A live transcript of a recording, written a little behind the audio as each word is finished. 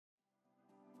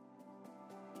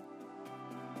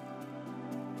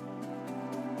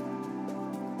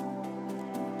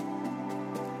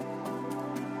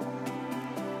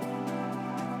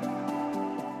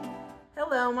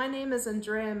Hello, my name is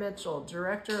Andrea Mitchell,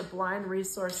 Director of Blind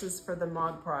Resources for the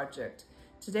MOG Project.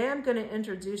 Today I'm going to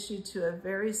introduce you to a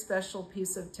very special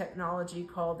piece of technology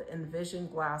called Envision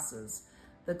glasses.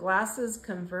 The glasses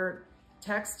convert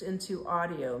text into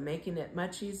audio, making it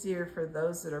much easier for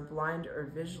those that are blind or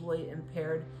visually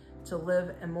impaired to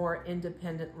live a more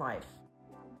independent life.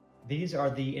 These are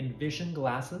the Envision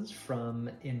glasses from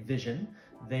Envision.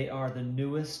 They are the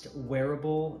newest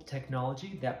wearable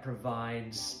technology that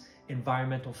provides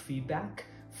environmental feedback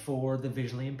for the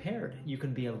visually impaired. You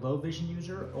can be a low vision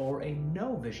user or a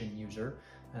no vision user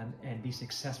and be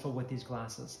successful with these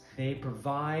glasses. They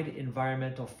provide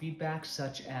environmental feedback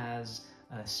such as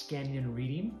scanning and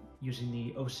reading using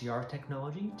the OCR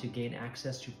technology to gain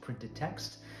access to printed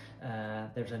text.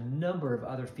 There's a number of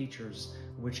other features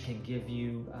which can give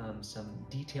you some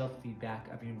detailed feedback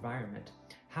of your environment.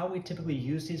 How we typically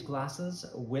use these glasses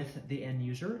with the end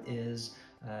user is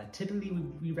typically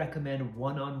we recommend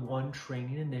one-on-one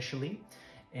training initially,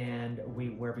 and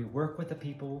where we work with the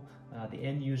people, the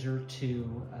end user,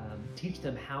 to teach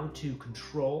them how to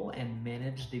control and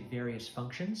manage the various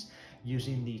functions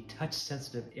using the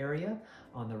touch-sensitive area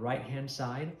on the right-hand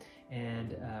side,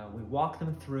 and we walk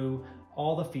them through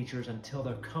all the features until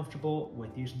they're comfortable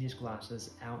with using these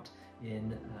glasses out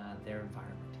in their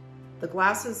environment. The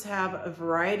glasses have a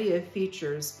variety of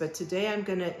features, but today I'm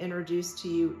going to introduce to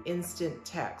you instant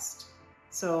text.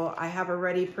 So I have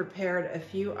already prepared a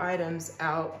few items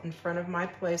out in front of my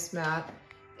placemat,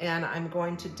 and I'm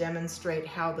going to demonstrate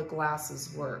how the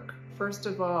glasses work. First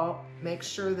of all, make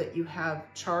sure that you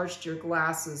have charged your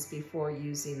glasses before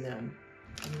using them.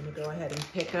 I'm going to go ahead and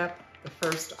pick up the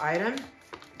first item.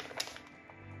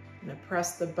 I'm going to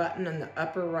press the button in the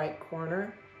upper right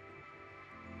corner.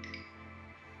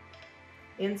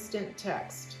 Instant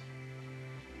text.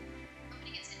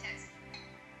 Opening instant text.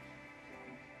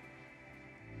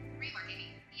 Remark AB.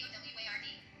 EOWARD.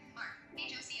 Mark.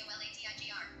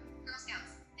 HOCOLATIGR. Girl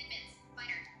Scouts. Thin Mints.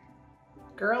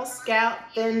 Finer. Girl Scout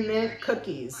Thin Mint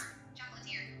Cookies. Mark.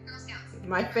 Chocolatier. Girl Scouts.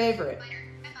 My favorite. Finer.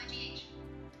 FIGH.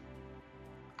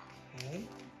 Okay,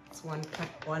 it's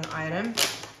one item.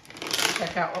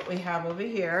 Check out what we have over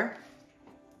here.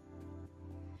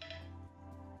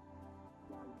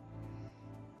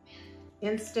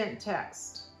 Instant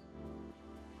text.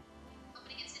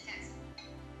 Opening instant text.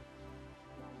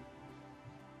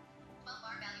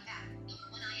 12-bar value pack. Number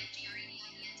 1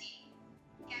 INGREDIENT.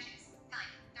 Cashews.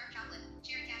 Kind. Dark chocolate.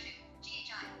 Cherry cashew.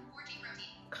 GHI. 4G protein.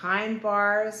 Kind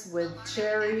bars with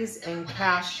cherries and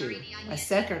cashew. My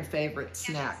second favorite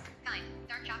snack. Kind.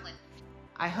 Dark chocolate.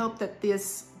 I hope that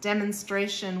this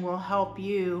demonstration will help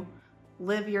you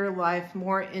live your life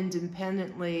more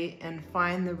independently and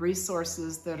find the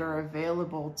resources that are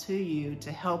available to you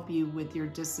to help you with your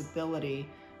disability,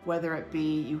 whether it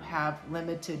be you have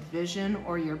limited vision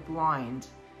or you're blind.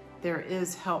 There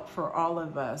is help for all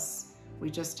of us.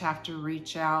 We just have to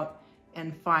reach out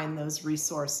and find those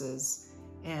resources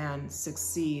and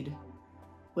succeed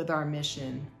with our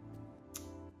mission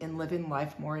in living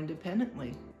life more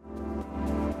independently.